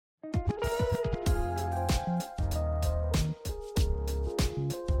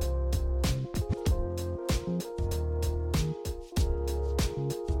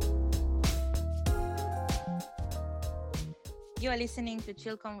You are listening to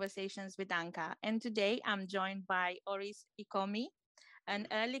Chill Conversations with Anka, and today I'm joined by Oris Ikomi, an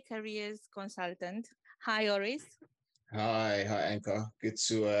early careers consultant. Hi, Oris. Hi, Anchor. Good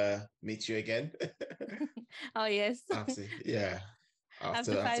to meet you again. Oh, yes, After yeah,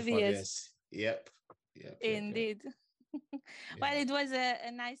 after after 5 years, 5 years. Yep. indeed. Well, Yeah, it was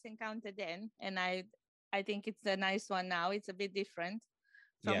a nice encounter then, and I think it's a nice one now. It's a bit different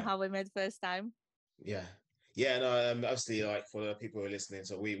from yeah, how we met first time. yeah, yeah. No, obviously, like for the people who are listening,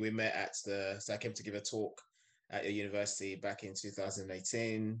 so we met at so I came to give a talk at your university back in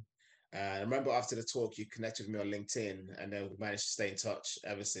 2018. And I remember after the talk, you connected with me on LinkedIn, and then we managed to stay in touch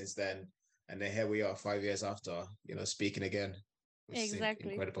ever since then. And then here we are, 5 years after, speaking again, which is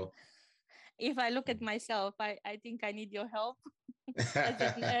Exactly. incredible. If I look at myself, I think I need your help as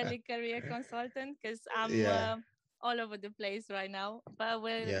an early career consultant because I'm Yeah, all over the place right now, but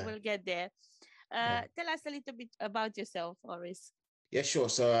yeah, we'll get there. yeah. Tell us a little bit about yourself, Oris. Yeah, sure.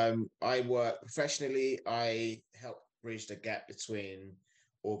 So I work professionally. I help bridge the gap between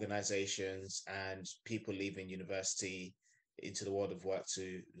organizations and people leaving university into the world of work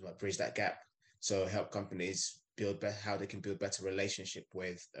to like bridge that gap. So help companies how they can build better relationship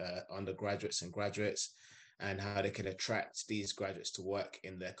with undergraduates and graduates, and how they can attract these graduates to work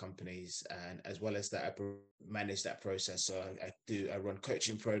in their companies, and as well as that, manage that process. So I run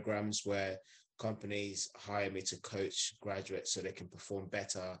coaching programs where companies hire me to coach graduates so they can perform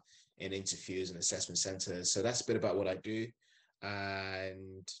better in interviews and assessment centers. So that's a bit about what I do.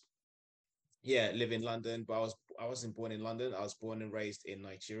 And yeah, live in London, but I wasn't born in London. I was born and raised in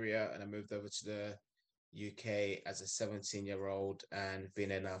Nigeria, and I moved over to the UK as a 17-year-old and been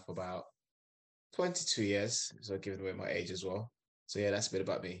there now for about 22 years. So giving away my age as well. So yeah, that's a bit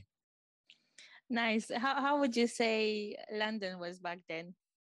about me. Nice. How would you say London was back then?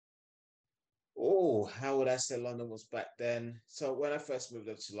 Oh, how would I say London was back then? So when I first moved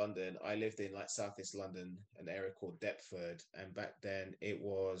up to London, I lived in like Southeast London, an area called Deptford, and back then it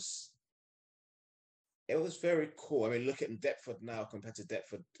was very cool. I mean, look at Deptford now compared to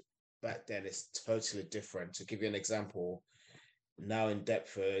Deptford back then, it's totally different. To give you an example, now in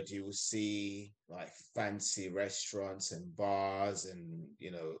Deptford, you will see like fancy restaurants and bars and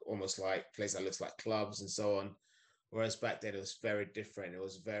almost like place that looks like clubs and so on. Whereas back then it was very different.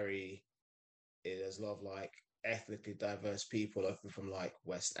 There's a lot of like ethnically diverse people, often from like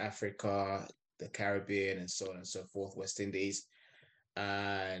West Africa, the Caribbean, and so on and so forth, West Indies.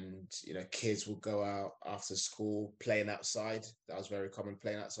 And kids would go out after school playing outside. That was very common,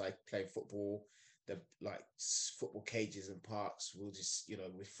 playing outside, playing football. The like football cages and parks. We'll just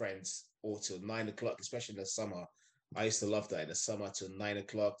with friends all till 9 o'clock, especially in the summer. I used to love that in the summer till 9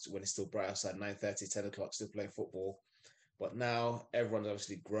 o'clock when it's still bright outside, 9:30, 10 o'clock, still playing football. But now everyone's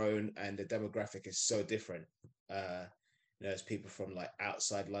obviously grown and the demographic is so different. Uh, there's people from like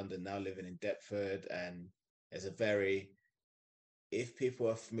outside London now living in Deptford, and there's a very, if people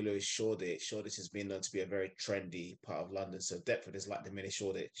are familiar with Shoreditch has been known to be a very trendy part of London. So Deptford is like the mini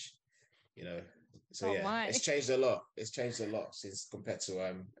Shoreditch, you know. So Oh yeah, my. it's changed a lot. It's changed a lot since compared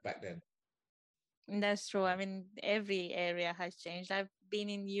to back then. That's true. I mean, every area has changed. I've been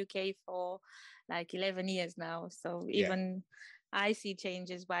in UK for like 11 years now, so Yeah, even I see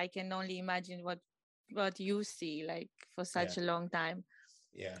changes, but I can only imagine what you see like for yeah. such a long time.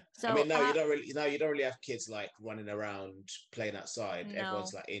 Yeah, I So, mean, you don't really have kids like running around playing outside.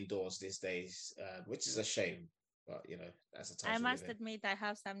 Everyone's no, like indoors these days, which is a shame. But that's the I times we live must admit I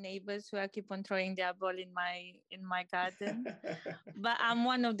have some neighbors who are keep on throwing their ball in my garden. in. But I'm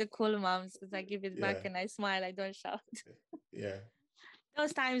one of the cool moms because I give it back Yeah, and I smile. I don't shout. yeah,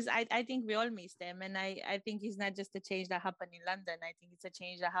 Those times I think we all miss them, and I think it's not just a change that happened in London. I think it's a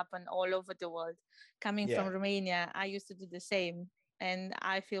change that happened all over the world. Coming yeah, from Romania, I used to do the same, and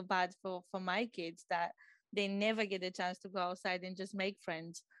I feel bad for my kids that they never get a chance to go outside and just make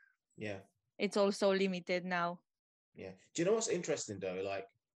friends. yeah, It's all so limited now. yeah. Do you know what's interesting though? Like,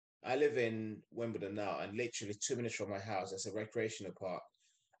 I live in Wimbledon now, and literally 2 minutes from my house, there's a recreational park.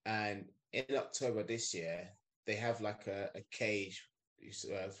 And in October this year, they have like a cage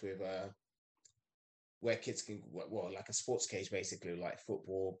with where kids can, well, like a sports cage basically, like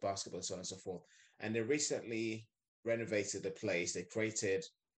football, basketball, so on and so forth. And they recently renovated the place. They created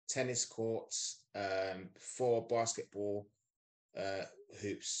tennis courts, for basketball, uh,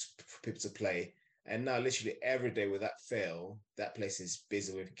 hoops for people to play. And now, literally every day without fail, that place is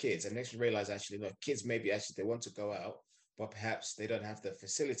busy with kids. And they should realize actually, no, kids maybe actually they want to go out, but perhaps they don't have the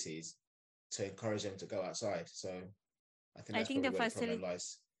facilities to encourage them to go outside. So I think I that's think probably the where the problem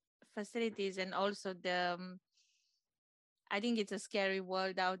lies. facilities and also the I think it's a scary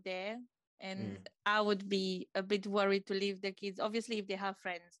world out there, And Mm. I would be a bit worried to leave the kids. Obviously, if they have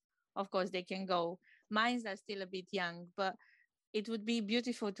friends, of course they can go. Mines are still a bit young, but it would be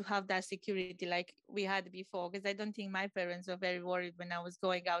beautiful to have that security like we had before, because I don't think my parents were very worried when I was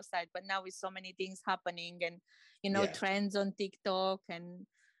going outside. But now with so many things happening and, Yeah, trends on TikTok, and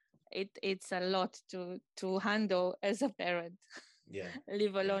it's a lot to handle as a parent, yeah,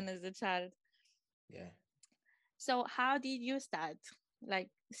 leave yeah, alone as a child. yeah. So how did you start? Like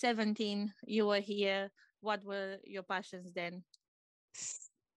 17, you were here. What were your passions then?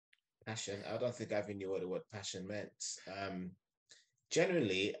 Passion. I don't think I even knew what the word passion meant.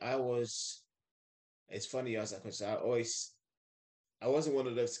 Generally, I was. It's funny you ask that question. I wasn't one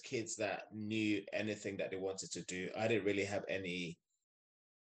of those kids that knew anything that they wanted to do. I didn't really have any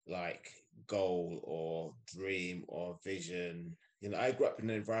like goal or dream or vision. I grew up in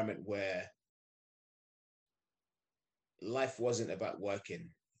an environment where life wasn't about working.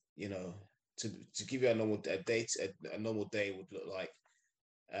 You know, to give you a normal day would look like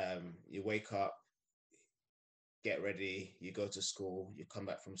you wake up, get ready, you go to school, you come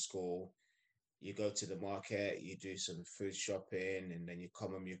back from school, you go to the market, you do some food shopping, and then you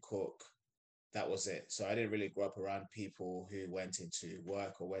come home, you cook. That was it. So I didn't really grow up around people who went into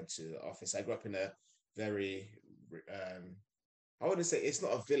work or went to the office. I grew up in a very, I wouldn't say it's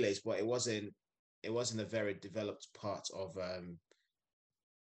not a village, but it wasn't a very developed part of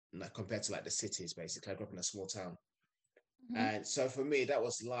like compared to like the cities. Basically, I grew up in a small town. Hmm. And so for me, that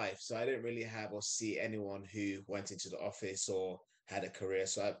was life. So I didn't really have or see anyone who went into the office or had a career.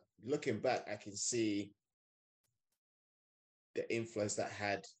 So looking back, I can see the influence that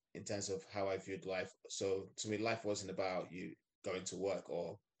had in terms of how I viewed life. So to me, life wasn't about you going to work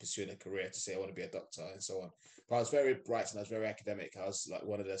or pursuing a career to say I want to be a doctor and so on. But I was very bright and I was very academic. I was like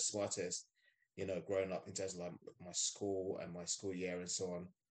one of the smartest, growing up in terms of like my school and my school year and so on.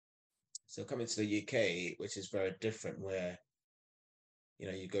 So coming to the UK, which is very different, where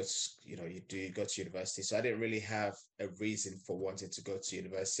you go to you do go to university. So I didn't really have a reason for wanting to go to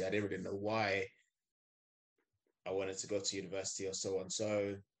university. I didn't really know why I wanted to go to university or so on.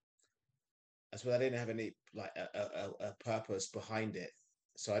 So I suppose I didn't have any like a purpose behind it.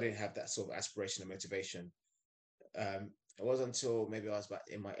 So I didn't have that sort of aspiration and motivation. It wasn't until maybe I was about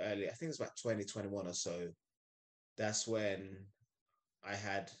in my early, I think it was about 2021 or so. That's when I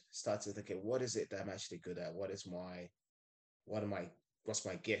had started thinking, what is it that I'm actually good at? What am I what's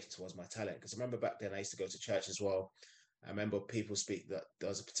my gift, what's my talent? Because I remember back then I used to go to church as well. I remember people speak that there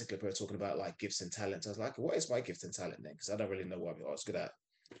was a particular person talking about like gifts and talents. I was like, what is my gift and talent then? Because I don't really know what I was good at.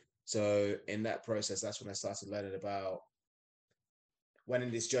 So in that process, that's when I started learning about went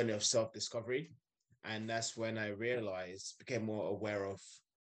in this journey of self-discovery. And that's when I realized, became more aware of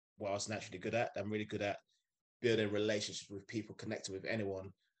what I was naturally good at. I'm really good at building relationships with people, connecting with anyone.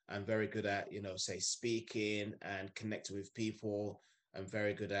 I'm very good at, say speaking and connecting with people. I'm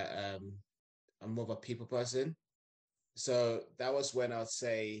very good at I'm more of a people person. So that was when I would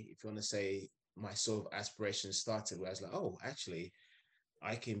say, if you want to say my sort of aspiration started, where I was like, oh, actually,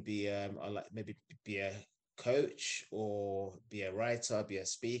 I can be I like maybe be a coach or be a writer, be a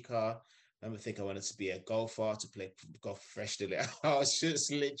speaker. I remember thinking I wanted to be a golfer to play golf professionally. I was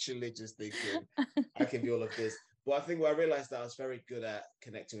just literally just thinking I can be all of this. But I think what I realized that I was very good at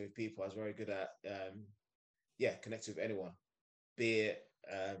connecting with people. I was very good at connecting with anyone, be it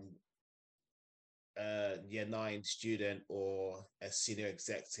year nine student or a senior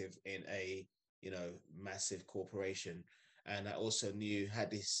executive in a massive corporation. And I also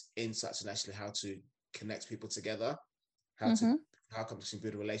had this insights on actually how to connect people together, how to Hmm. how come to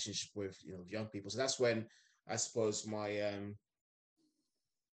build a relationship with young people. So that's when I suppose my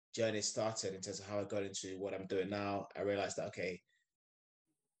journey started in terms of how I got into what I'm doing now. I realized that okay,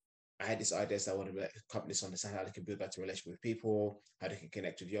 I had this idea that I wanted to let companies understand how they can build better relationship with people, how they can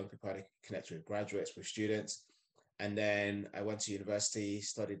connect with young people, how they can connect with graduates, with students. And then I went to university,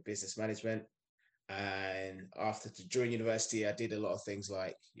 studied business management. And during university, I did a lot of things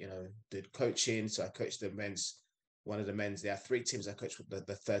like, did coaching. So I coached one of the men's, there are three teams. I coached with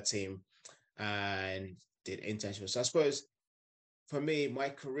the third team and did internships. So I suppose for me, my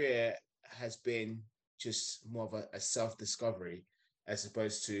career has been just more of a self-discovery as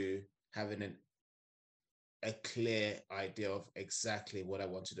opposed to having a clear idea of exactly what I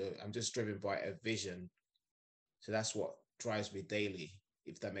want to do. I'm just driven by a vision. So that's what drives me daily,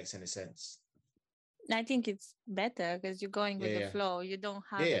 if that makes any sense. I think it's better because you're going Yeah, with the yeah. flow. You don't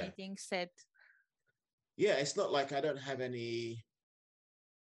Yeah, have yeah. anything set, Yeah, it's not like I don't have any,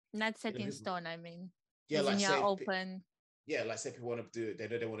 not set in people, stone. I mean, yeah, as in like you're say, open. yeah, like say people want to do, they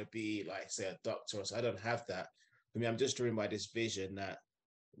know they want to be like, say, a doctor or so. I don't have that. For me, I'm just driven by this vision that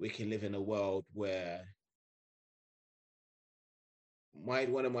we can live in a world where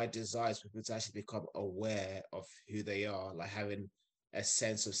one of my desires for people to actually become aware of who they are, like having a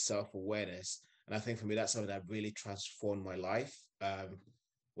sense of self-awareness. And I think for me, that's something that really transformed my life.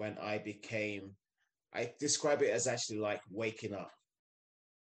 When I describe it as actually like waking up,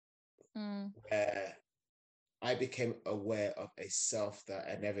 where I became aware of a self that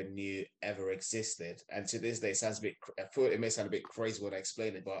I never knew ever existed. And to this day, it sounds a bit, I thought it may sound a bit crazy when I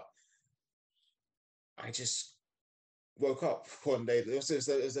explain it, but I just woke up one day. It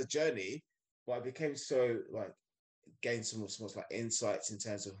was a journey, but I became so like, gained some like insights in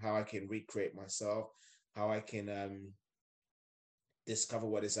terms of how I can recreate myself, how I can discover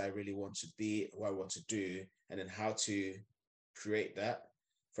what it is I really want to be, what I want to do, and then how to create that.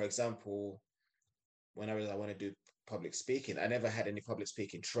 For example, when I realized I want to do public speaking, I never had any public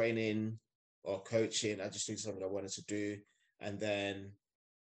speaking training or coaching. I just knew something I wanted to do. And then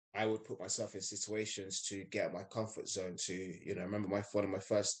I would put myself in situations to get my comfort zone to, I remember one of my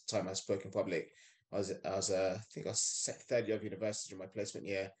first time I spoke in public, I think I was third year of university during my placement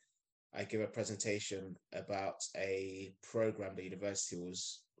year. I gave a presentation about a program the university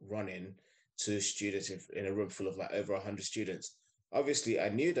was running to students in a room full of like over 100 students. Obviously, I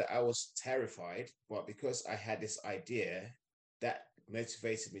knew that I was terrified, but because I had this idea, that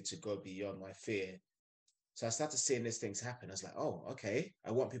motivated me to go beyond my fear. So I started seeing these things happen. I was like, oh, okay.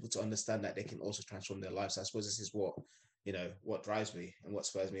 I want people to understand that they can also transform their lives. So I suppose this is what drives me and what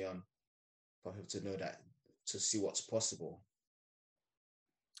spurs me on, for people to know that, to see what's possible.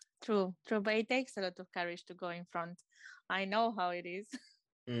 True, true. But it takes a lot of courage to go in front. I know how it is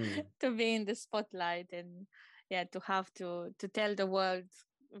to be in the spotlight and to have to tell the world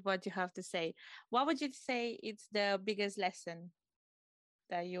what you have to say. What would you say it's the biggest lesson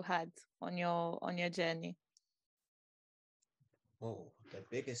that you had on your journey? Oh, the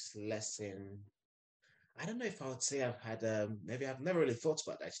biggest lesson. I don't know if I would say I've had maybe I've never really thought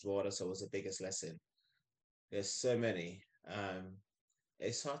about that actually what also was the biggest lesson. There's so many.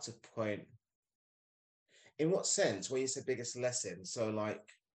 It's hard to point. In what sense? When you say biggest lesson, so like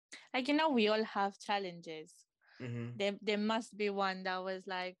we all have challenges. mm-hmm. There must be one that was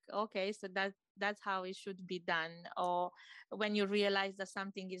like, okay, so that's how it should be done. Or when you realize that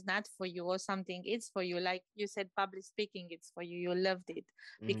something is not for you or something is for you, like you said, public speaking, it's for you, you loved it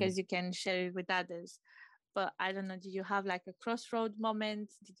because you can share it with others. But I don't know, do you have like a crossroad moment?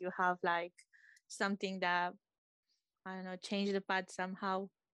 Did you have like something that, I don't know, changed the path somehow?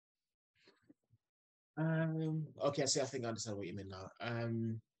 Okay, I think I understand what you mean now.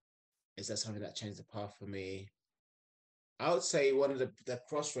 Is that something that changed the path for me? I would say one of the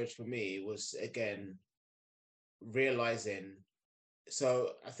crossroads for me was again realizing.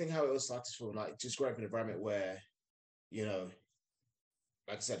 So I think how it all started from like just growing up in an environment where, you know,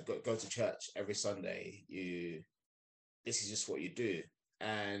 like I said, go to church every Sunday. This is just what you do,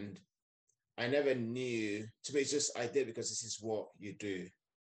 and I never knew. To me, it's just I did because this is what you do.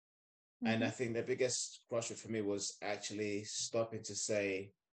 And I think the biggest crossroad for me was actually stopping to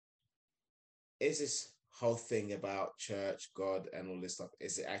say, is this whole thing about church, God, and all this stuff,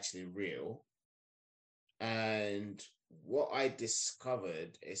 is it actually real? And what I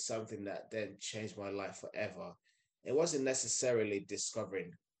discovered is something that then changed my life forever. It wasn't necessarily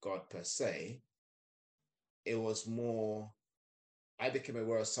discovering God per se. It was more, I became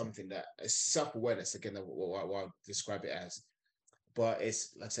aware of something that is self-awareness, again, what I describe it as. But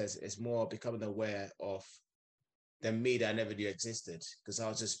it's, like I said, it's more becoming aware of the me that I never knew existed because I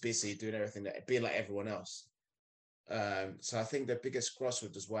was just busy doing everything, being like everyone else. So I think the biggest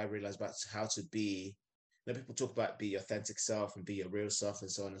crossroads is why I realized about how to be. People talk about be your authentic self and be your real self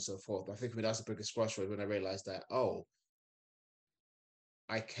and so on and so forth. But I think that's the biggest crossroad when I realized that, oh,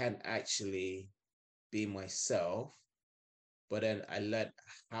 I can actually be myself, but then I learned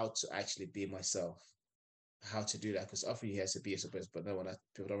how to actually be myself, how to do that. Because often you hear to be yourself, but no one,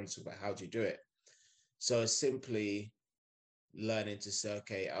 people don't really talk about how do you do it. So simply learning to say,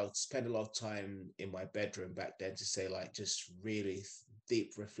 okay, I'll spend a lot of time in my bedroom back then to say like just really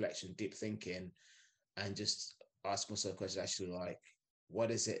deep reflection, deep thinking, and just ask myself questions actually like, what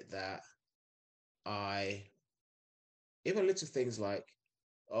is it that I, even little things like,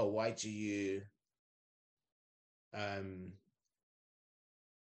 oh, why do you,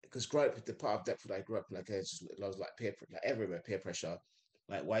 because growing up, the part of Deptford I grew up, like, I was like like everywhere, peer pressure.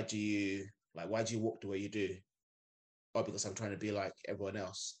 Like, why do you walk the way you do? Oh, because I'm trying to be like everyone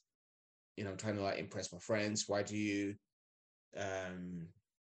else. I'm trying to like impress my friends. Um,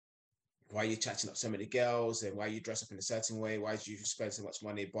 why are you chatting up so many girls, and why you dress up in a certain way? Why do you spend so much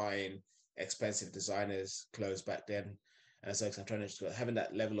money buying expensive designers clothes back then? And so I'm trying to having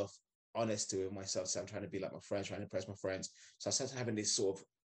that level of honesty with myself. So I'm trying to be like my friends, trying to impress my friends. So I started having this sort of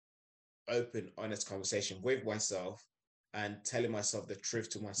open, honest conversation with myself and telling myself the truth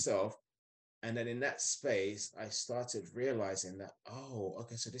to myself. And then in that space, I started realizing that, oh,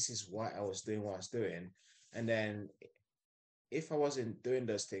 okay, so this is why I was doing what I was doing. And then if I wasn't doing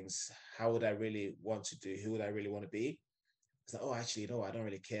those things, how would I really want to do? Who would I really want to be? It's like, oh, actually, no, I don't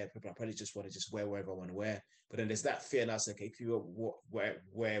really care. I probably just want to just wear whatever I want to wear. But then there's that fear now. It's like, if you wear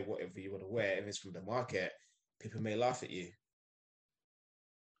whatever you want to wear, if it's from the market, people may laugh at you.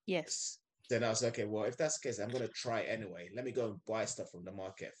 Yes. Then I was like, okay, well, if that's the case, I'm going to try anyway. Let me go and buy stuff from the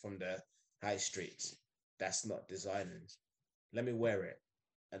market, from the high street. That's not designing. Let me wear it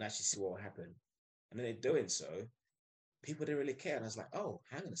and actually see what will happen. And then in doing so, people didn't really care. And I was like, oh,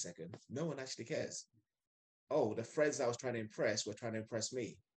 hang on a second. No one actually cares. Oh, the friends I was trying to impress were trying to impress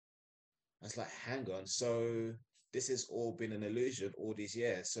me. I was like, hang on. So this has all been an illusion all these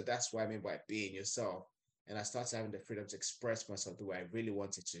years. So that's what I mean by being yourself. And I started having the freedom to express myself the way I really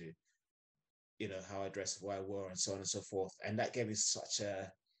wanted to, how I dress, what I wore, and so on and so forth. And that gave me such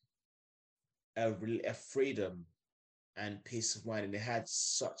a freedom and peace of mind. And it had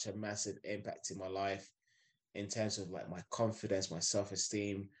such a massive impact in my life in terms of like my confidence, my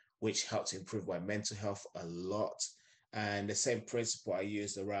self-esteem, which helped improve my mental health a lot. And the same principle I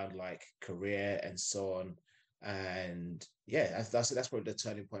used around like career and so on. And yeah, that's probably the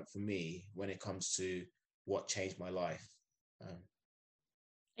turning point for me when it comes to what changed my life.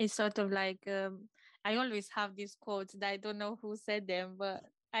 It's sort of like I always have these quotes that I don't know who said them, but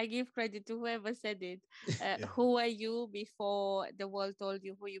I give credit to whoever said it. Yeah. Who are you before the world told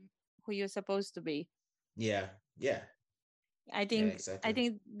you who you're supposed to be? Yeah. Yeah. I Yeah, think I exactly.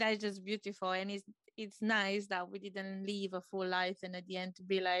 think that's just beautiful, and it's nice that we didn't live a full life, and at the end to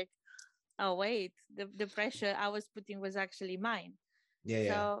be like, oh wait, the pressure I was putting was actually mine. Yeah,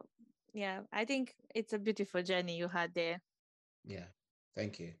 yeah, So yeah, I think it's a beautiful journey you had there. yeah.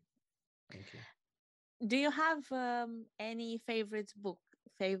 Thank you. Thank you. Do you have any favorite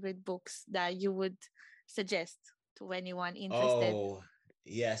books that you would suggest to anyone interested? Oh,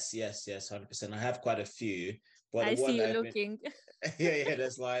 yes, yes, yes, 100%. I have quite a few, but the I one see you that I've been, looking. yeah,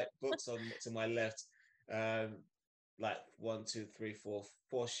 there's like books on to my left, um, like one, two, three,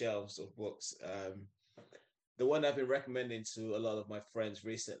 four shelves of books. The one I've been recommending to a lot of my friends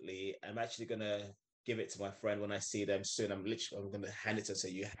recently, I'm actually gonna give it to my friend when I see them soon. I'm gonna hand it to her and say,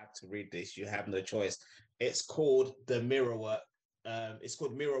 you have to read this. You have no choice. It's called The Mirror Work. It's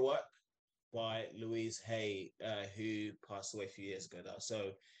called Mirror Work by Louise Hay, who passed away a few years ago now.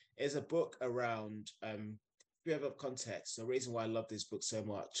 So it's a book around we have a context. The reason why I love this book so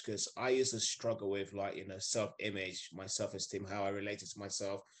much, because I used to struggle with like, self-image, my self-esteem, how I related to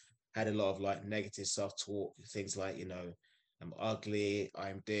myself, had a lot of like negative self-talk, things like, I'm ugly,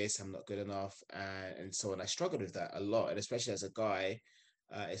 I'm this, I'm not good enough, and so on. I struggled with that a lot, and especially as a guy,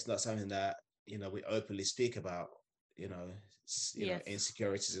 it's not something that we openly speak about. You know, Yes.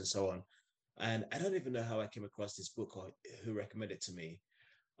 insecurities and so on. And I don't even know how I came across this book or who recommended it to me.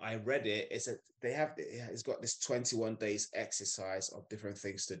 I read it. It's got this 21 days exercise of different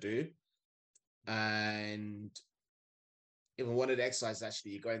things to do, and even one of the exercises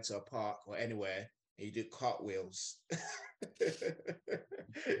actually you go into a park or anywhere and you do cartwheels.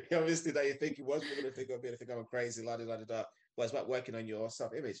 Obviously, that you think most people going to think of me, they think I'm crazy, la da da da da. But it's about working on your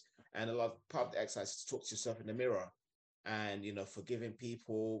self-image, and a lot of part of the exercise is to talk to yourself in the mirror, and forgiving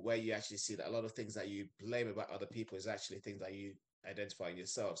people, where you actually see that a lot of things that you blame about other people is actually things that you identify in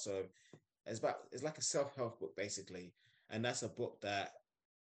yourself. So it's like a self-help book basically, and that's a book that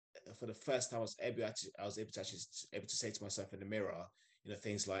for the first time I was able to actually able to say to myself in the mirror,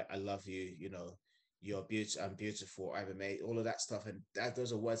 things like I love you, you're beautiful, I'm beautiful, I'm amazing, all of that stuff. And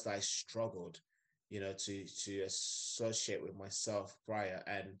those are words that I struggled, to associate with myself prior.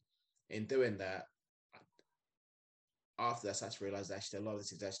 And in doing that, after that, I started to realize that actually a lot of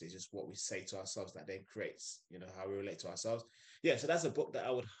this is actually just what we say to ourselves that then creates, how we relate to ourselves. Yeah, so that's a book that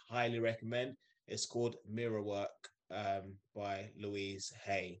I would highly recommend. It's called Mirror Work, by Louise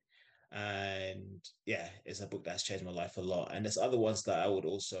Hay. And yeah, it's a book that's changed my life a lot. And there's other ones that I could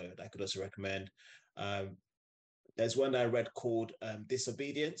also recommend. Um, there's one that I read called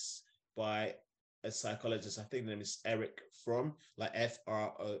Disobedience by a psychologist. I think the name is Eric Fromm, like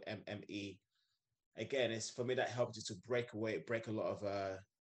Fromme. Again, it's for me that helped you to break a lot of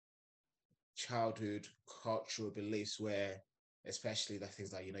childhood cultural beliefs where, especially the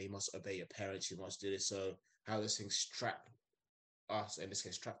things like, you must obey your parents, you must do this. So how those things trap us, in this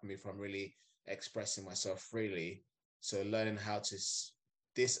case, trap me from really expressing myself freely. So learning how to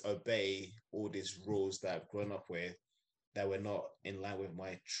disobey all these rules that I've grown up with that were not in line with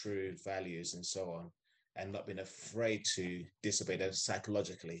my true values and so on, and not being afraid to disobey them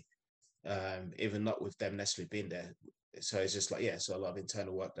psychologically, even not with them necessarily being there. So it's just like, yeah, so a lot of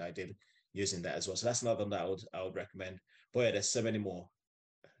internal work that I did using that as well. So that's another one that I would recommend. But yeah, there's so many more.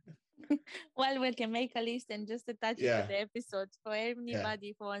 Well, we can make a list and just attach it to Yeah, the episodes for yeah,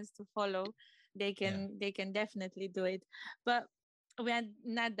 anybody who wants to follow. They yeah. can they can definitely do it. But we are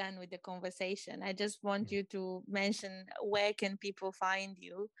not done with the conversation. I just want you to mention where can people find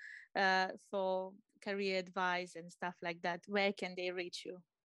you for career advice and stuff like that. Where can they reach you?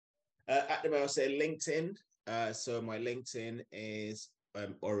 At the moment, I'll say LinkedIn. So my LinkedIn is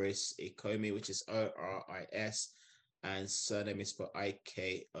Oris Ikomi, which is Oris, and surname is spelled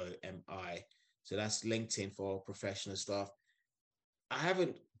Ikomi. So that's LinkedIn for professional stuff. I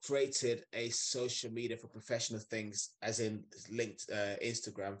haven't created a social media for professional things, as in linked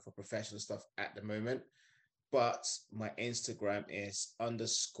Instagram for professional stuff at the moment. But my Instagram is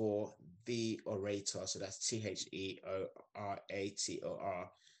underscore the orator. So that's TheOrator.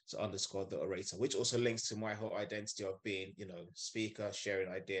 So underscore the orator, which also links to my whole identity of being, speaker, sharing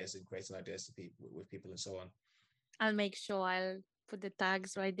ideas and creating ideas to people with people and so on. I'll make sure I'll put the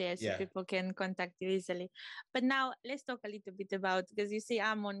tags right there so Yeah. people can contact you easily. But now let's talk a little bit about, because you see,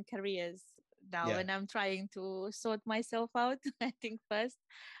 I'm on careers now Yeah. and I'm trying to sort myself out, I think first.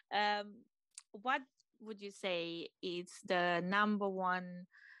 What would you say is the number one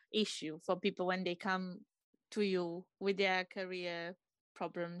issue for people when they come to you with their career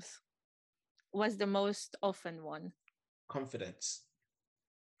problems? What's the most often one? Confidence.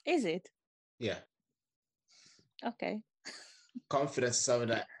 Is it? Yeah. Okay. Confidence is something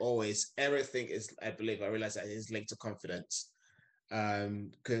that always, everything is, I realize that it is linked to confidence.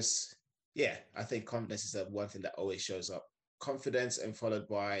 Because yeah, I think confidence is the one thing that always shows up. Confidence and followed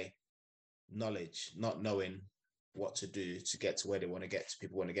by knowledge, not knowing what to do to get to where they want to get to,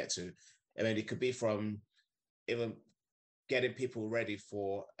 people want to get to. I mean, it could be from even getting people ready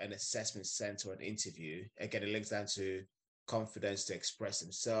for an assessment center or an interview. Again, it links down to confidence to express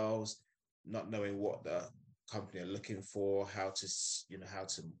themselves, not knowing what the company are looking for, how to,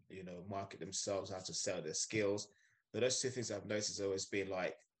 market themselves, how to sell their skills. But those two things I've noticed have always been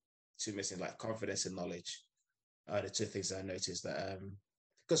like two missing, like confidence and knowledge. The two things I noticed that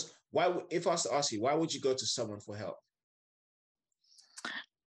because why, if I was to ask you, why would you go to someone for help?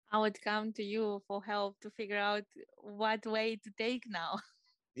 I would come to you for help to figure out what way to take now.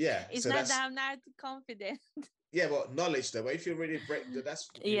 Yeah, It's so not that's that I'm not confident. yeah, well, knowledge though. But if you really break, that's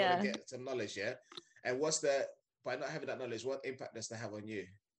you want to Yeah. get some knowledge, yeah. And what's the by not having that knowledge, what impact does that have on you?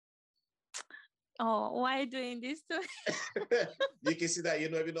 Oh, why are you doing this to You can see that you're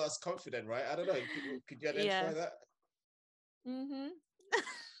maybe not as confident, right? I don't know. Could you Yeah. identify that? Mm-hmm.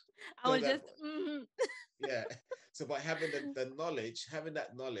 I So was that just mm-hmm. yeah. So by having the knowledge, having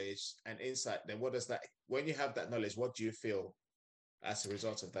that knowledge and insight, then what does that? When you have that knowledge, what do you feel as a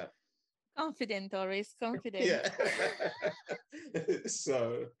result of that? Confident, or is confident. Yeah.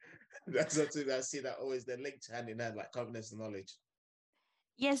 So that's something that I see that always they're linked hand in hand, like confidence and knowledge.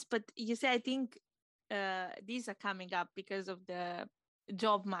 Yes, but you see, I think these are coming up because of the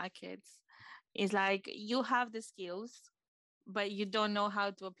job markets. It's like you have the skills, but you don't know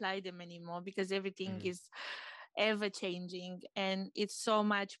how to apply them anymore because everything Mm, is ever changing and it's so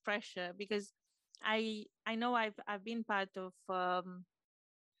much pressure. Because I know I've been part of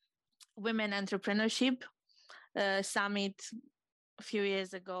women entrepreneurship summit a few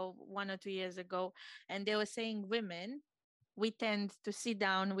years ago, 1 or 2 years ago, and they were saying women, we tend to sit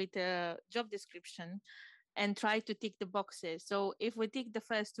down with a job description and try to tick the boxes. So if we tick the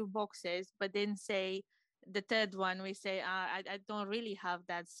first two boxes, but then say the third one, we say, I don't really have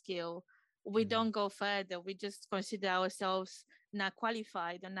that skill. We mm, don't go further. We just consider ourselves not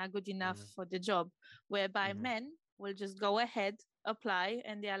qualified or not good enough mm, for the job. Whereby mm, men will just go ahead, apply,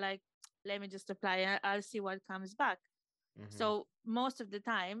 and they're like, let me just apply. I'll see what comes back. mm, So most of the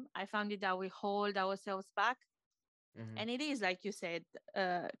time, I found it that we hold ourselves back, mm, and it is like you said,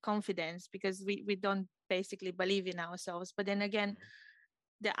 confidence, because we don't basically believe in ourselves. But then again,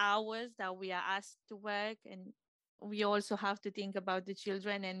 the hours that we are asked to work, and we also have to think about the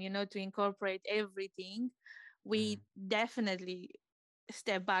children, and to incorporate everything, we mm, definitely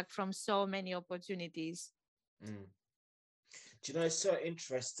step back from so many opportunities. mm. Do you know it's so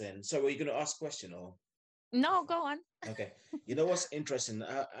interesting? So, were you going to ask a question or? No, go on. Okay. You know what's interesting?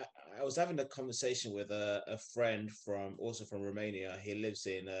 I was having a conversation with a friend from also from Romania. He lives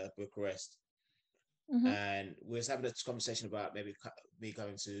in Bucharest, Mm-hmm. and we was having this conversation about maybe me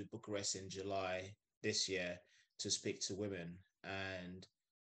going to Bucharest in July this year to speak to women. And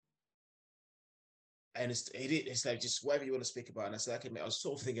and it's like just whatever you want to speak about. And I said, okay, mate, I was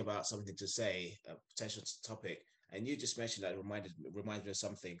sort of thinking about something to say, a potential topic, and you just mentioned that reminded me of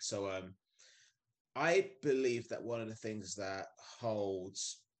something. So I believe that one of the things that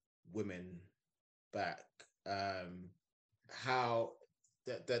holds women back, how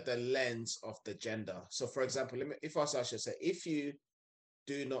the lens of the gender. So, for example, if I should say, if you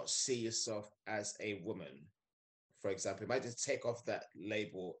do not see yourself as a woman, for example, if I just take off that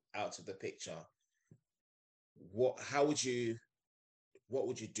label out of the picture, how would you what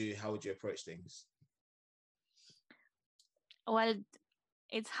would you do? How would you approach things? Well,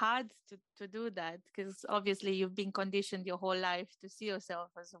 it's hard to do that because obviously you've been conditioned your whole life to see yourself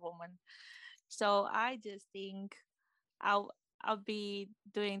as a woman. So I just think I'll be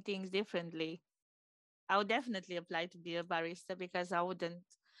doing things differently. I would definitely apply to be a barista because I wouldn't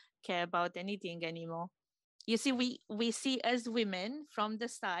care about anything anymore. You see, we see as women from the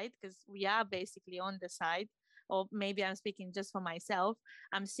side, because we are basically on the side, or maybe I'm speaking just for myself.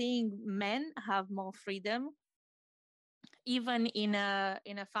 I'm seeing men have more freedom, even in a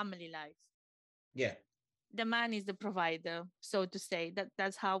family life. Yeah, The man is the provider, so to say.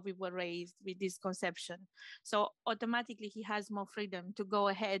 That's how we were raised with this conception. So automatically he has more freedom to go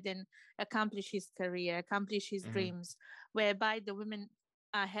ahead and accomplish his career, accomplish his mm-hmm. dreams, whereby the women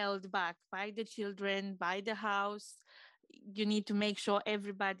are held back by the children, by the house. You need to make sure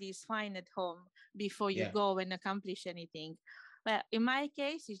everybody is fine at home before you Yeah, go and accomplish anything. Well, in my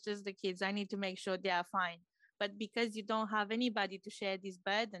case, it's just the kids. I need to make sure they are fine. But because you don't have anybody to share this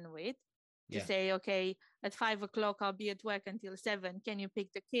burden with, to yeah, say, okay, at 5 o'clock, I'll be at work until 7. Can you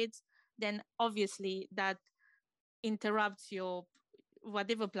pick the kids? Then obviously that interrupts your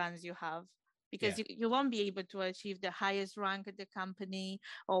whatever plans you have, yeah, because you won't be able to achieve the highest rank at the company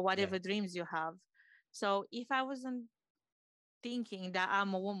or yeah. whatever dreams you have. So if I wasn't thinking that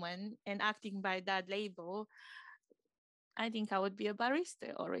I'm a woman and acting by that label, I think I would be a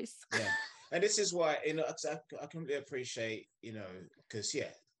barista, Oris. Yeah. And this is why, I can really appreciate, because,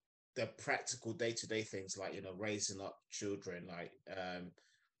 yeah, the practical day-to-day things like, raising up children, like,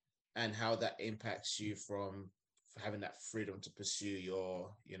 and how that impacts you from having that freedom to pursue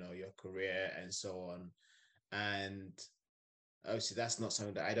your career and so on. And obviously that's not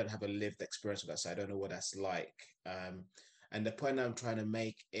something that I don't have a lived experience with that, so I don't know what that's like. And the point I'm trying to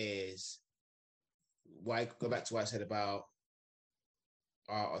make is why go back to what I said about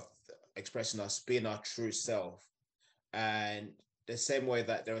our expressing us, being our true self. And the same way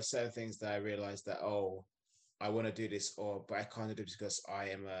that there are certain things that I realized that, oh, I want to do this, or but I can't do it because I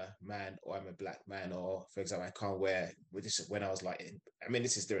am a man or I'm a black man, or for example, I can't wear with this when I was like,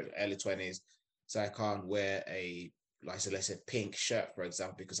 this is the early 20s, so I can't wear like, so let's say pink shirt, for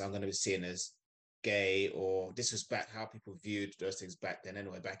example, because I'm going to be seen as gay, or this was back how people viewed those things back then,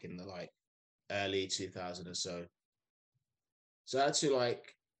 anyway, back in the like early 2000 or so. So I had to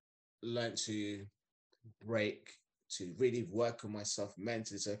like learn to break, to really work on myself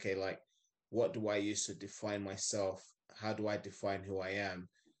mentally. It's okay, like, what do I use to define myself? How do I define who I am?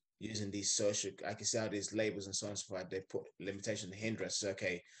 Using these social, I can see how these labels and so on and so forth, they put limitation and hindrance.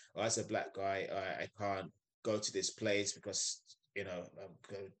 Okay, well, as a black guy, I can't go to this place because,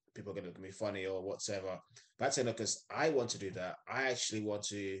 people are going to look at me funny or whatever. But I'd say, no, because I want to do that. I actually want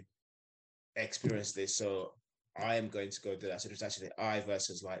to experience this. So I am going to go do that. So it's actually I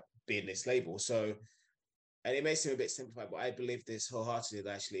versus like being this label. So, and it may seem a bit simplified, but I believe this wholeheartedly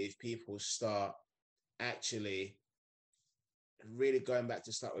that actually if people start actually really going back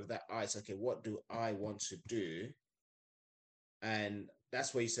to start with that eyes, okay, what do I want to do? And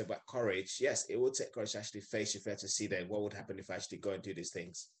that's what you said about courage. Yes, it will take courage to actually face your fear, to see then what would happen if I actually go and do these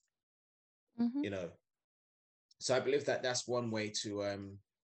things, Mm-hmm. you know. So I believe that that's one way to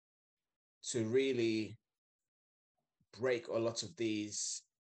really break a lot of these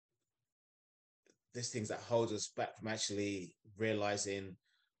things that hold us back from actually realizing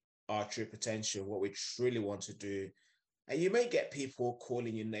our true potential, what we truly want to do. And you may get people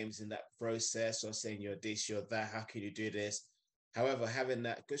calling you names in that process or saying you're this, you're that, how can you do this? However, having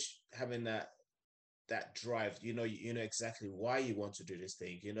that drive, you know exactly why you want to do this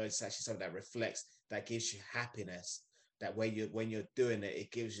thing. It's actually something that reflects, that gives you happiness. That when you're doing it,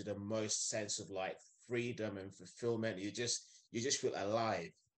 it gives you the most sense of like freedom and fulfillment. You just feel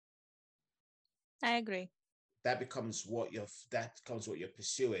alive. I agree. That becomes what you're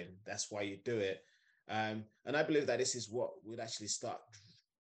pursuing. That's why you do it. And I believe that this is what would actually start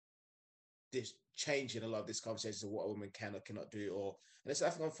this changing a lot of this conversation of what a woman can or cannot do. And it's, I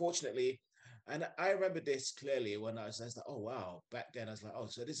think, unfortunately, and I remember this clearly when I was like, oh wow, back then I was like, oh,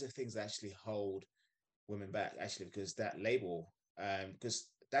 so these are things that actually hold women back, actually, because that label, because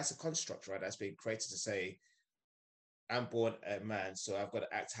that's a construct, right? That's been created to say, I'm born a man, so I've got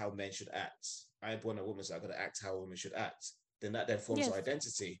to act how men should act. I'm born a woman, so I've got to act how women should act. Then that then forms our Yes.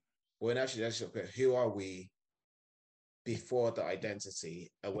 identity. When actually, who are we before the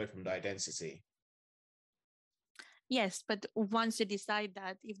identity, away from the identity? Yes, but once you decide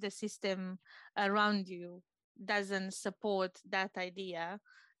that, if the system around you doesn't support that idea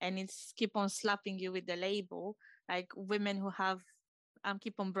and it's keep on slapping you with the label, like women who have,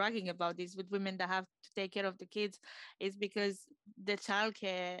 keep on bragging about this with women that have to take care of the kids, is because the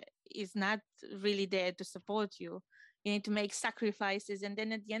childcare is not really there to support you. You need to make sacrifices, and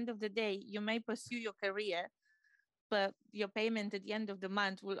then at the end of the day, you may pursue your career, but your payment at the end of the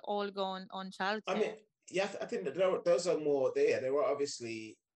month will all go on I mean, childcare. yeah, I think that those are more there. There are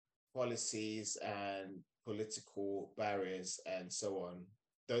obviously policies and political barriers and so on.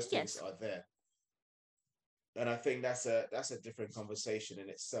 Those things Yes. are there, and I think that's a different conversation in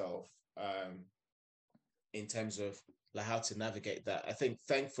itself. In terms of like how to navigate that, I think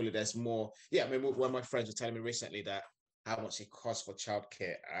thankfully there's more. Yeah, I mean, one of my friends were telling me recently that how much it costs for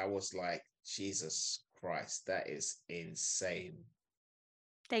childcare. I was like, Jesus Christ, that is insane.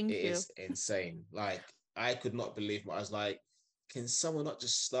 It Thank you. is insane. Like I could not believe what I was like. Can someone not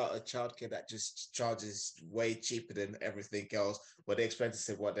just start a childcare that just charges way cheaper than everything else? But they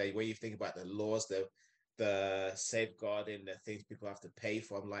expensive what they when you think about the laws, the safeguarding, the things people have to pay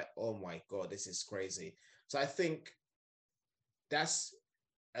for. I'm like, oh my God, this is crazy. So I think that's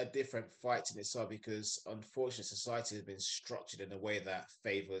a different fight in itself because unfortunately society has been structured in a way that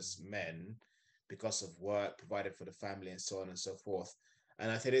favors men because of work provided for the family and so on and so forth. And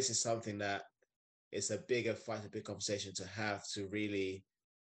I think this is something that it's a bigger fight, a big conversation to have to really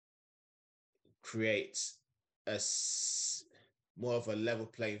create a more of a level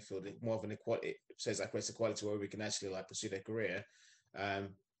playing field, more of an equality. Says like creates equality where we can actually like pursue their career. Um,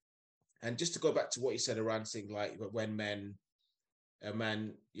 and just to go back to what you said around things like when a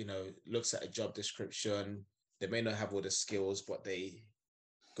man, looks at a job description, they may not have all the skills, but they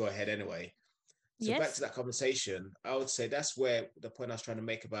go ahead anyway. So back to Yes. that conversation, I would say that's where the point I was trying to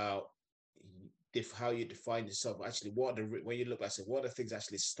make about if how you define yourself. Actually, when you look, I said, what are the things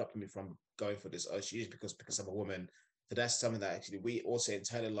actually stopping me from going for this? Oh, she is because I'm a woman. So that's something that actually we also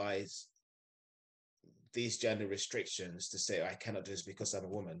internalize these gender restrictions to say I cannot do this because I'm a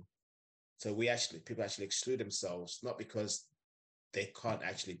woman. So people actually exclude themselves not because they can't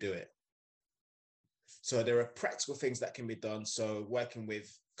actually do it. So there are practical things that can be done. So working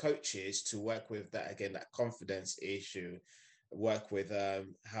with coaches to work with that again, that confidence issue, work with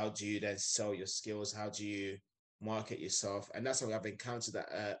how do you then sell your skills? How do you market yourself? And that's something I've encountered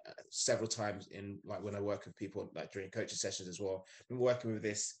that several times in like when I work with people like during coaching sessions as well. I've been working with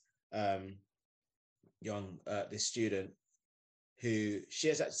this this student who she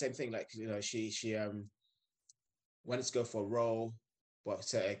has that same thing. Like she wanted to go for a role, but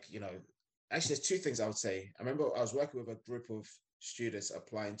actually, there's two things I would say. I remember I was working with a group of students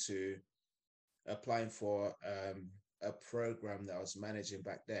applying for a program that I was managing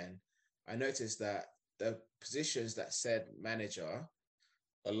back then. I noticed that the positions that said manager,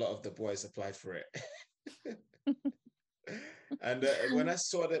 a lot of the boys applied for it. And when I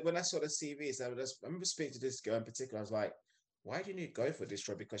saw the CVs, I remember speaking to this girl in particular. I was like, "Why do you need to go for this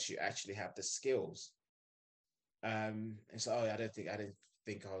job? Because you actually have the skills." And so I didn't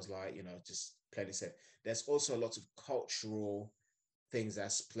think I was like, just plainly said. There's also a lot of cultural things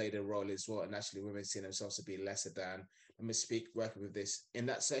that's played a role as well, and actually women seeing themselves to be lesser than. Let me speak working with this in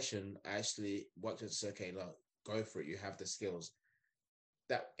that session. I actually worked with okay, look, go for it. You have the skills.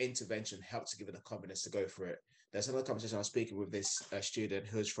 That intervention helped to give it the confidence to go for it. There's another conversation I was speaking with this student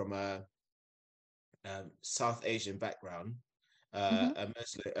who's from a South Asian background, Mm-hmm.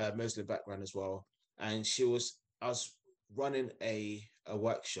 a Muslim background as well, and I was running a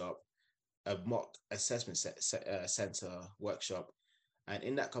workshop, a mock assessment center workshop, and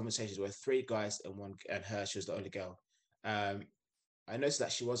in that conversation there were three guys and one and her. She was the only girl. Um, I noticed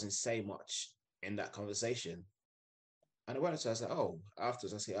that she wasn't saying much in that conversation, and I went to her. I was like, "Oh,"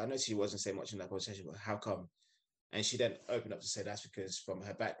 afterwards I said, "I know she wasn't saying much in that conversation, but how come?" And she then opened up to say that's because from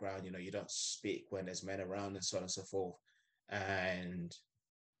her background, you don't speak when there's men around and so on and so forth. And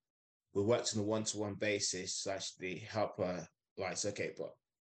we worked on a one-to-one basis to actually help her. Like, it's okay, but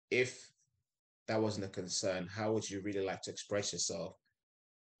if that wasn't a concern, how would you really like to express yourself?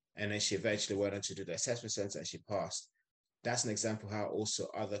 And then she eventually went on to do the assessment center and she passed. That's an example how also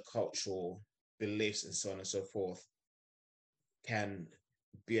other cultural beliefs and so on and so forth can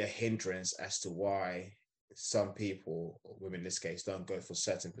be a hindrance as to why some people, or women in this case, don't go for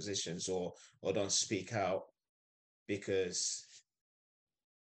certain positions or don't speak out because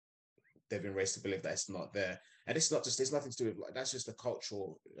they've been raised to believe that it's not there. And it's not just, it's nothing to do with like, that's just the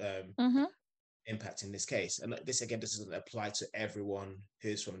cultural Mm-hmm. impact in this case. And this again, this doesn't apply to everyone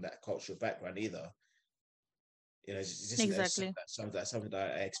who's from that cultural background either. You know, it's just Exactly. something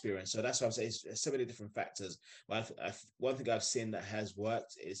that I experienced. So that's what I'm saying. It's so many different factors. But one thing I've seen that has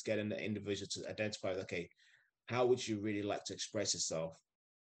worked is getting the individual to identify, okay, how would you really like to express yourself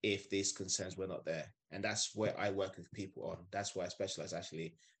if these concerns were not there? And that's where I work with people on. That's where I specialize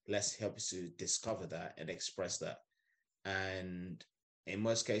actually. Let's help you to discover that and express that. And in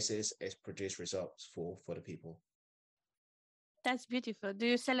most cases, it's produced results for the people. That's beautiful. Do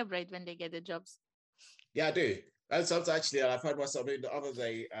you celebrate when they get the jobs? Yeah, I do. And sometimes actually, I've had myself I mean, the other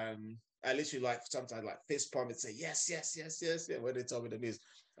day. I literally like sometimes like fist pump and say yes, yes, yes, yes, yeah. When they told me the news,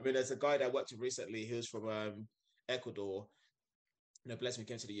 I mean, there's a guy that I worked with recently who's from Ecuador. You know, bless me,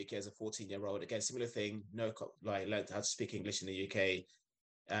 came to the UK as a 14-year-old. Again, similar thing. No, like learned how to speak English in the UK,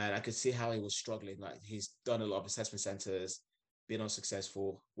 and I could see how he was struggling. Like he's done a lot of assessment centers, been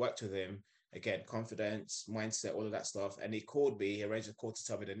unsuccessful. Worked with him again, confidence, mindset, all of that stuff. And he called me. He arranged a call to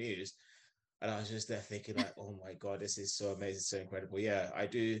tell me the news. And I was just there thinking, like, oh my God, this is so amazing, so incredible. Yeah, I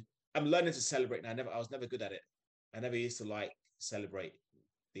do. I'm learning to celebrate now. I was never good at it. I never used to like celebrate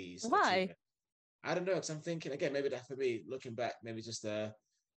these Why? achievements. I don't know, because I'm thinking again, maybe that for me, looking back, maybe just culture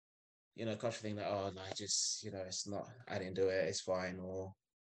thing that, oh no, I just, it's not, I didn't do it, it's fine. Or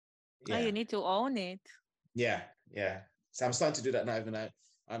Oh, yeah, you need to own it. yeah, yeah. So I'm starting to do that now, even though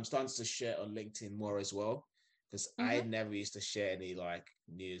I'm starting to share on LinkedIn more as well. Because I Mm-hmm. never used to share any like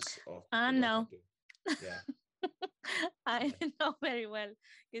news of I the work I know. do. Yeah. I Yeah. know very well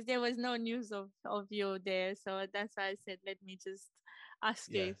because there was no news of you there. So that's why I said, let me just ask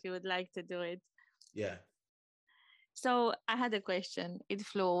you Yeah. if you would like to do it. Yeah. So I had a question. It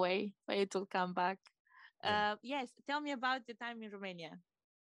flew away, but it will come back. Yeah. Yes, tell me about the time in Romania.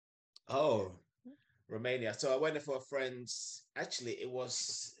 Oh, Romania. So I went there for a friend's. Actually, it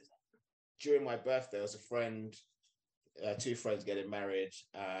was during my birthday. It was a friend, two friends getting married.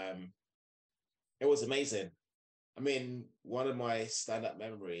 It was amazing. I mean, one of my stand-up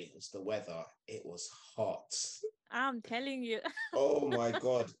memory is the weather. It was hot. I'm telling you. Oh my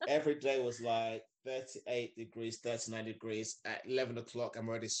God. Every day was like 38 degrees, 39 degrees. At 11 o'clock, I'm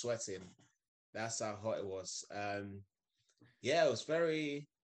already sweating. That's how hot it was. Yeah, it was very.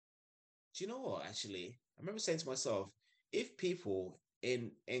 Do you know what? Actually, I remember saying to myself, if people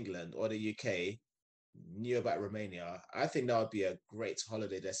in England or the UK knew about Romania, I think that would be a great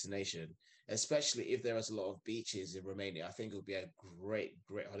holiday destination, especially if there was a lot of beaches in Romania. I think it would be a great,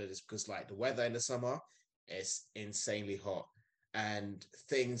 great holiday because, like, the weather in the summer is insanely hot, and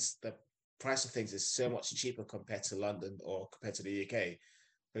the price of things is so much cheaper compared to London or compared to the UK.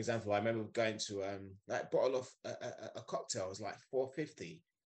 For example, I remember going to that bottle of a cocktail was like 450.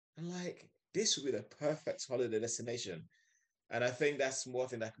 And like, this would be the perfect holiday destination. And I think that's more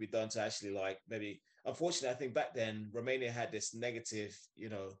thing that could be done to actually like maybe. Unfortunately, I think back then Romania had this negative,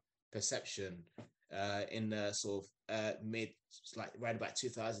 perception in the sort of mid, like around about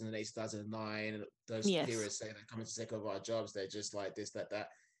 2008, 2009, those Yes. periods saying they're coming to take over our jobs. They're just like this, that, that.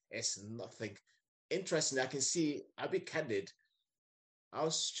 It's nothing interesting. I can see. I'll be candid. I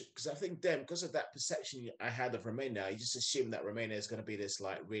was because I think then because of that perception I had of Romania, I just assumed that Romania is going to be this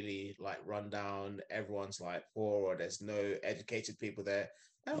like really like rundown. Everyone's like poor, or there's no educated people there.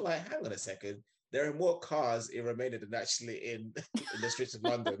 And I'm like, hang on a second. There are more cars in Romania than actually in in the streets of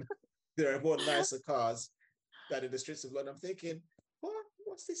London. There are more nicer cars than in the streets of London. I'm thinking,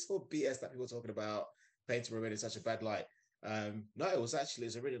 what's this whole BS that people are talking about painting Romania in such a bad light? No,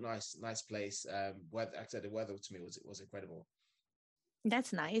 it's a really nice place. Weather, actually, the weather to me was incredible.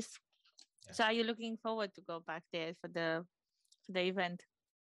 That's nice. Yeah. So are you looking forward to go back there for the event?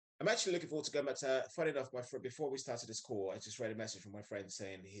 I'm actually looking forward to going back to. Funny enough, my friend, before we started this call, I just read a message from my friend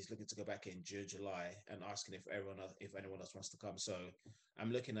saying he's looking to go back in June, July, and asking if anyone else wants to come. So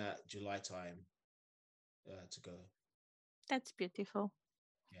I'm looking at July time to go. That's beautiful.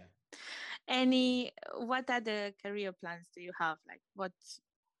 Yeah. What other career plans do you have? Like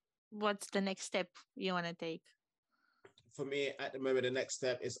what's the next step you want to take? For me, at the moment, the next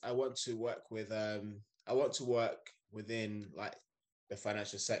step is I want to work with. I want to work within like the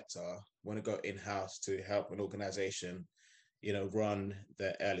financial sector. I want to go in house to help an organization, run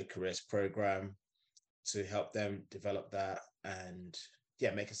the early careers program to help them develop that and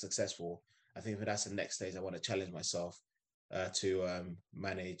yeah, make it successful. I think that's the next stage. I want to challenge myself to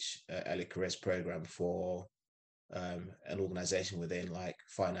manage early careers program for an organization within like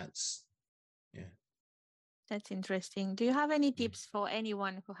finance. Yeah. That's interesting. Do you have any tips for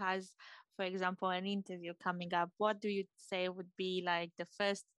anyone who has, for example, an interview coming up? What do you say would be like the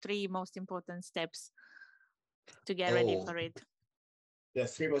first three most important steps to get ready Oh, for it? the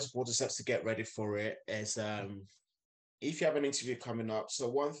three most important steps to get ready for it is if you have an interview coming up. So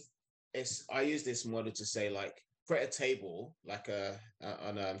one is I use this model to say like create a table like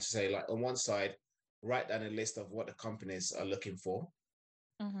on to say like on one side write down a list of what the companies are looking for.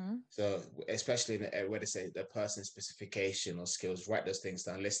 Mm-hmm. So especially in the, where they say the person specification or skills, write those things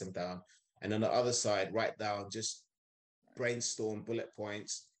down, list them down, and on the other side write down just brainstorm bullet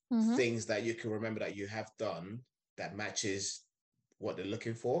points, Mm-hmm. things that you can remember that you have done that matches what they're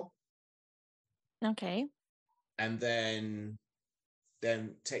looking for, Okay. and then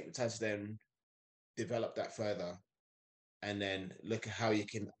take the time to then develop that further, and then look at how you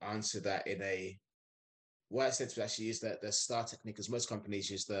can answer that in a what I said to actually use the STAR technique, because most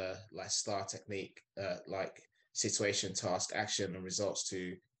companies use the like STAR technique, like situation, task, action, and results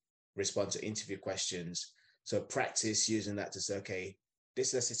to respond to interview questions. So practice using that to say, okay,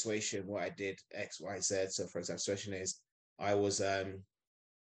 this is a situation where I did X, Y, Z. So for example, situation is I was I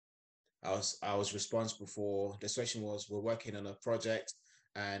was responsible for the situation was we're working on a project,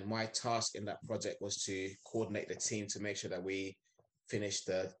 and my task in that project was to coordinate the team to make sure that we finish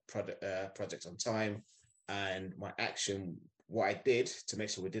the project on time. And my action, what I did to make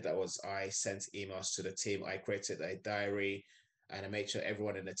sure we did that was I sent emails to the team. I created a diary, and I made sure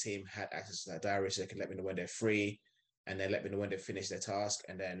everyone in the team had access to that diary so they could let me know when they're free, and then let me know when they finish their task.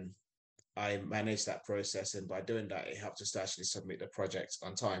 And then I managed that process, and by doing that, it helped us to actually submit the project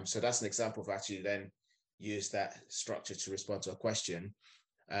on time. So that's an example of actually then use that structure to respond to a question.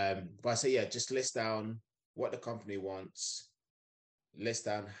 But I say, yeah, just list down what the company wants, list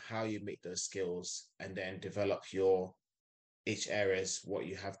down how you meet those skills, and then develop your each areas what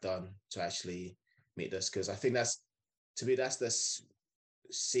you have done to actually meet those skills. I think that's to me that's the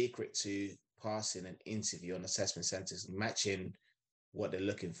secret to passing an interview on assessment centers, matching what they're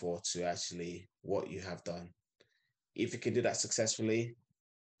looking for to actually what you have done. If you can do that successfully,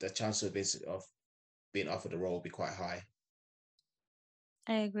 the chance of being offered a role will be quite high.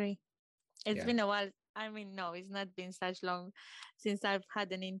 I agree. It's Yeah. been a while. I mean, no, it's not been such long since I've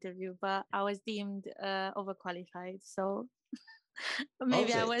had an interview, but I was deemed overqualified. So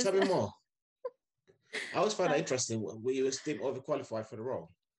maybe I Okay, was. tell me more. I always find that interesting. Were you still overqualified for the role?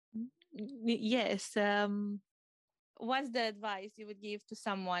 Yes. What's the advice you would give to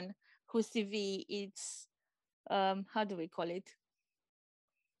someone whose CV is, how do we call it?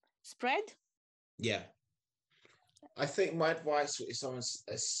 Spread? Yeah. I think my advice is someone's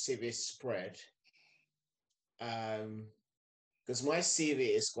a CV spread. Because my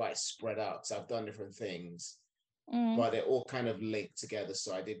CV is quite spread out. So I've done different things, Mm. but they're all kind of linked together.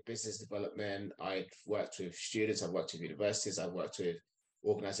 So I did business development. I've worked with students. I've worked with universities. I've worked with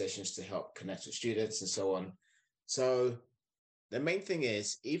organizations to help connect with students and so on. So the main thing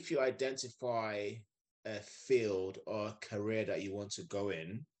is if you identify a field or a career that you want to go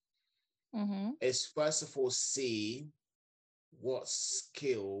in, is first of all see what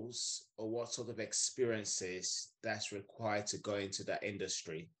skills or what sort of experiences that's required to go into that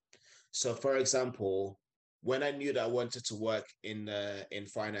industry. So, for example, when I knew that I wanted to work in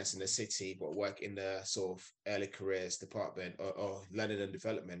finance in the city, but work in the sort of early careers department or learning and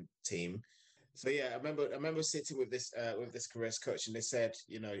development team. So yeah, I remember sitting with this careers coach, and they said,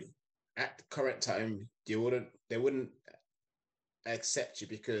 you know, at the current time, they wouldn't accept you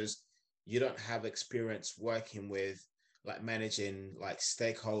because you don't have experience working with like managing like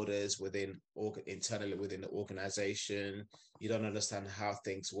stakeholders within internally within the organization. You don't understand how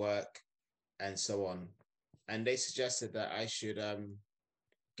things work and so on. And they suggested that I should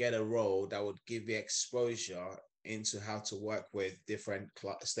get a role that would give me exposure into how to work with different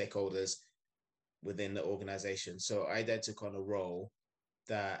stakeholders within the organization. So I then took on a role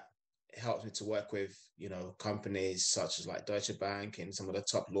that helps me to work with, you know, companies such as like Deutsche Bank and some of the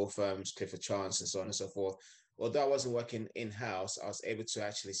top law firms, Clifford Chance and so on and so forth. Although I wasn't working in-house, I was able to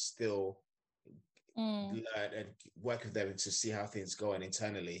actually still learn and work with them to see how things go on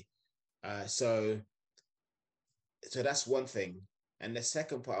internally. So that's one thing. And the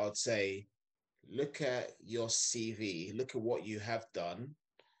second part, I would say, look at your CV, look at what you have done,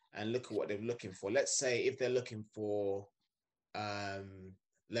 and look at what they're looking for. Let's say if they're looking for, um,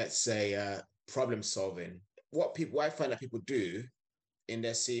 let's say, problem solving. What I find that people do in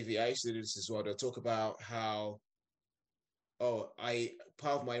their CV, I used to do this as well. They'll talk about how, oh,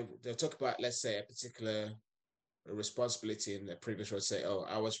 they'll talk about, let's say, a particular responsibility in the previous role. Say, oh,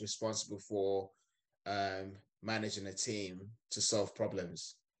 I was responsible for managing a team to solve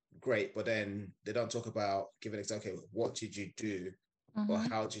problems. great, but then they don't talk about giving an example. Okay, what did you do, or Mm-hmm.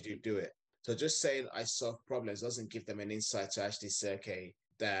 how did you do it? So just saying I solved problems doesn't give them an insight to actually say, okay,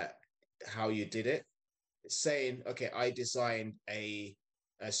 that how you did it. Saying, okay, I designed a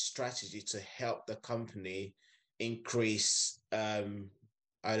strategy to help the company increase, I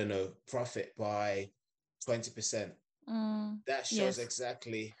don't know, profit by 20%. That shows Yes,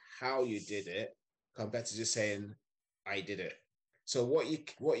 exactly how you did it compared to just saying I did it. So what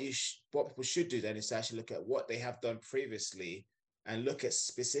people should do then is to actually look at what they have done previously and look at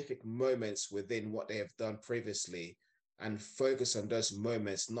specific moments within what they have done previously and focus on those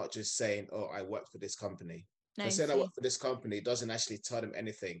moments, not just saying, oh, I work for this company. Because I saying I work see. for this company doesn't actually tell them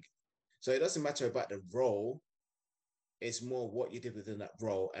anything. So it doesn't matter about the role, it's more what you did within that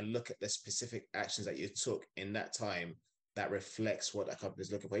role and look at the specific actions that you took in that time that reflects what that company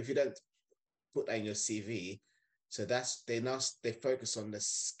is looking for. If you don't put that in your CV, so that's they focus on the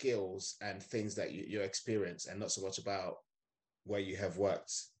skills and things that you experience and not so much about where you have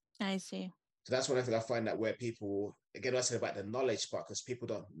worked. I see. So that's one thing I find that where people, again, I said about the knowledge part, because people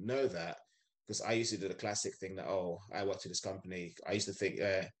don't know that. Because I used to do the classic thing that, oh, I worked at this company. I used to think,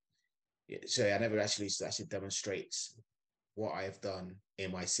 so I never actually used to actually demonstrate what I have done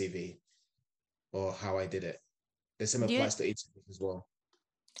in my CV or how I did it. The same Do you applies to each as well.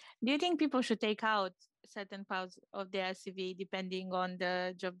 do you think people should take out certain parts of their CV depending on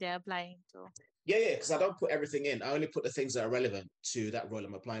the job they're applying to? Yeah, because I don't put everything in. I only put the things that are relevant to that role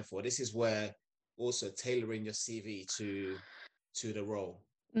I'm applying for. This is where also tailoring your CV to the role.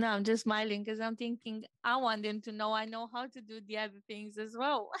 No, I'm just smiling because I'm thinking I want them to know I know how to do the other things as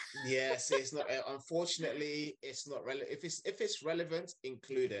well. Yes, it's not. Unfortunately, it's not relevant. If it's relevant,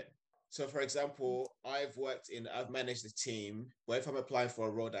 include it. So, for example, I've managed a team. But if I'm applying for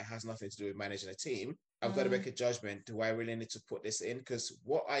a role that has nothing to do with managing a team, I've got to Mm, make a judgment. Do I really need to put this in? Because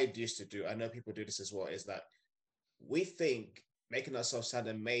what I used to do, I know people do this as well, is that we think making ourselves sound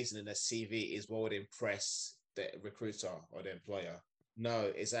amazing in a CV is what would impress the recruiter or the employer.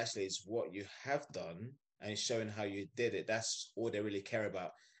 No, it's what you have done and showing how you did it. That's all they really care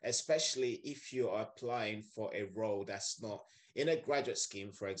about, especially if you are applying for a role that's not in a graduate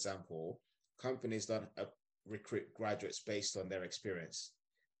scheme, for example. Companies don't recruit graduates based on their experience.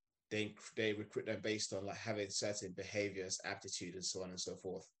 They recruit them based on like having certain behaviors, aptitude, and so on and so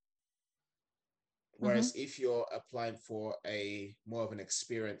forth. mm-hmm. Whereas if you're applying for a more of an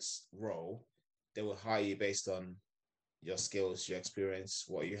experience role, they will hire you based on your skills, your experience,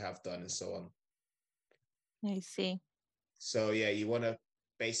 what you have done, and so on. I see. So yeah, you want to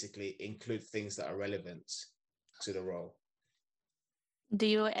basically include things that are relevant to the role. Do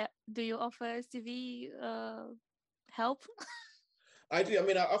you offer CV help? I do. I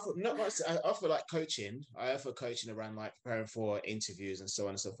mean, I offer not much. I offer like coaching. I offer coaching around like preparing for interviews and so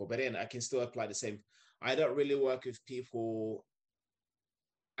on and so forth. But then I can still apply the same. I don't really work with people.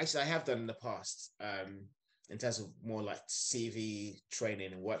 Actually, I have done in the past. In terms of more like CV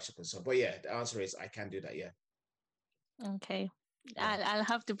training and workshop and so on. But yeah, the answer is I can do that. Yeah, Okay. yeah. I'll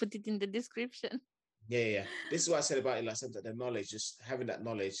have to put it in the description. Yeah. This is what I said about it. Like something the knowledge, just having that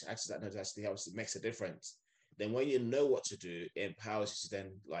knowledge, access that knowledge actually helps. It makes a difference. Then when you know what to do, it empowers you to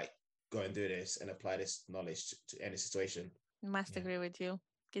then like go and do this and apply this knowledge to any situation. Must Yeah, agree with you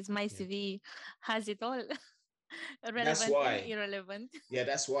because my yeah. CV has it all, That's relevant and why. irrelevant. Yeah,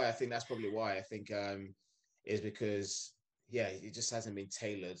 that's why. I think that's probably why. I think is because yeah, it just hasn't been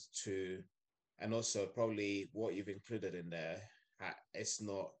tailored to, and also probably what you've included in there. It's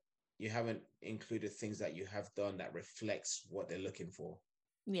not. You haven't included things that you have done that reflects what they're looking for.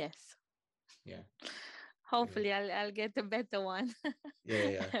 Yes. Yeah. Yeah. Hopefully, I'll get a better one,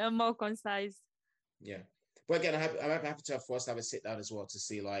 Yeah. more concise. Yeah. But again, I'm happy to have for us to have a sit down as well to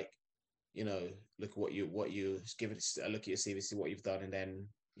see like, look at what you give it a look at your CV, see what you've done, and then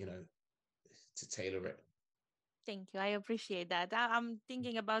to tailor it. Thank you. I appreciate that. I'm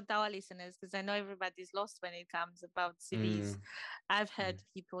thinking about our listeners because I know everybody's lost when it comes about CVs. Mm, I've mm, heard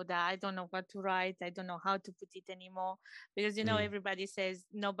people that I don't know what to write. I don't know how to put it anymore because mm. everybody says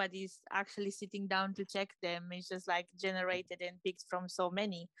nobody's actually sitting down to check them. It's just like generated and picked from so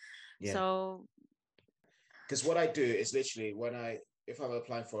many. Yeah. So Because what I do is literally if I'm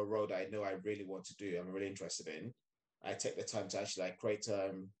applying for a role that I know I really want to do, I'm really interested in, I take the time to actually like create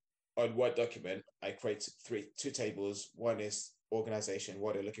on Word document, I create two tables. One is organization,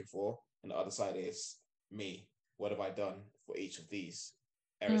 what they're looking for, and the other side is me. What have I done for each of these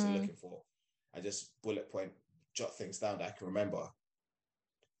areas they're mm, looking for? I just bullet point, jot things down that I can remember.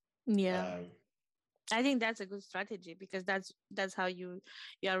 yeah. Um, I think that's a good strategy because that's how you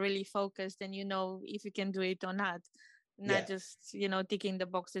are really focused and you know if you can do it or not. not just, ticking the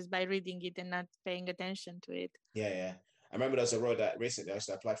boxes by reading it and not paying attention to it. Yeah. I remember there was a role that recently I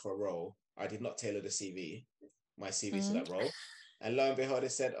applied for a role. I did not tailor my CV to that role. And lo and behold, they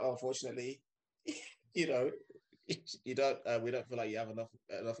said, oh, unfortunately, you know, you don't, we don't feel like you have enough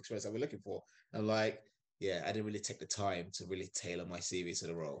experience that we're looking for. I'm like, yeah, I didn't really take the time to really tailor my CV to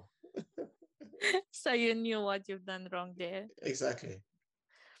the role. So you knew what you've done wrong there. Exactly.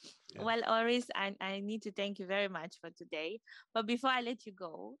 Yeah. Well, Oris, I need to thank you very much for today. But before I let you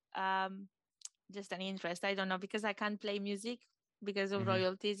go, just an interest, I don't know, because I can't play music because of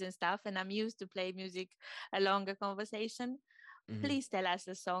royalties and stuff, and I'm used to play music along a conversation. Please tell us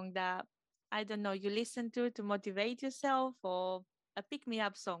a song that, I don't know, you listen to motivate yourself, or a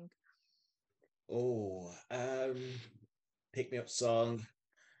pick-me-up song. Oh, pick-me-up song.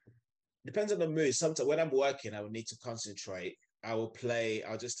 Depends on the mood. Sometimes when I'm working, I would need to concentrate. I'll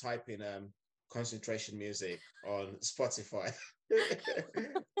just type in concentration music on Spotify.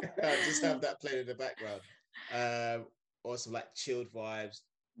 I'll just have that playing in the background. Or some like chilled vibes.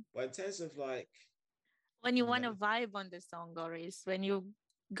 But in terms of like, when you want to vibe on the song, Oris, when you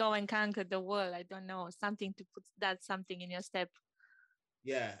go and conquer the world, I don't know, something to put that something in your step.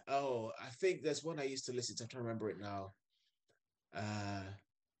 Yeah. Oh, I think there's one I used to listen to. I'm trying to remember it now.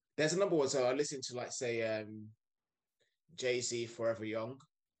 There's a number one. So I listen to, like, say, Jay-Z, Forever Young.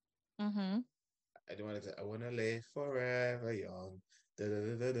 I want to live forever young. Da,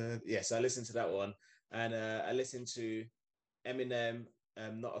 da, da, da. Yes, I listened to that one. And I listened to Eminem,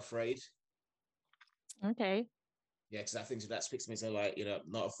 Not Afraid. Okay. Yeah, because I think that speaks to me. So, like,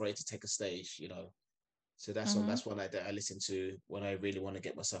 not afraid to take a stage, So that's one I listen to when I really want to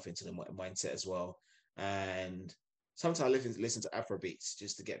get myself into the mindset as well. And sometimes I listen to Afro beats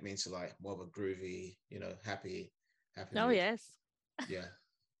just to get me into like more of a groovy, happy Oh, mood. yes. Yeah.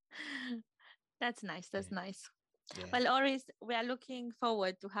 That's nice. That's nice. Yeah. Well, Oris, we are looking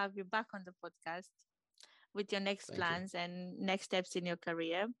forward to have you back on the podcast with your next plans and next steps in your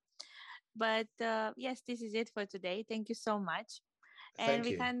career. But yes, this is it for today. Thank you so much. And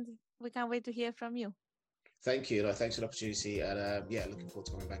we can't wait to hear from you. Thank you. Thanks for the opportunity. And looking forward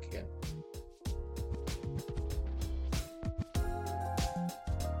to coming back again.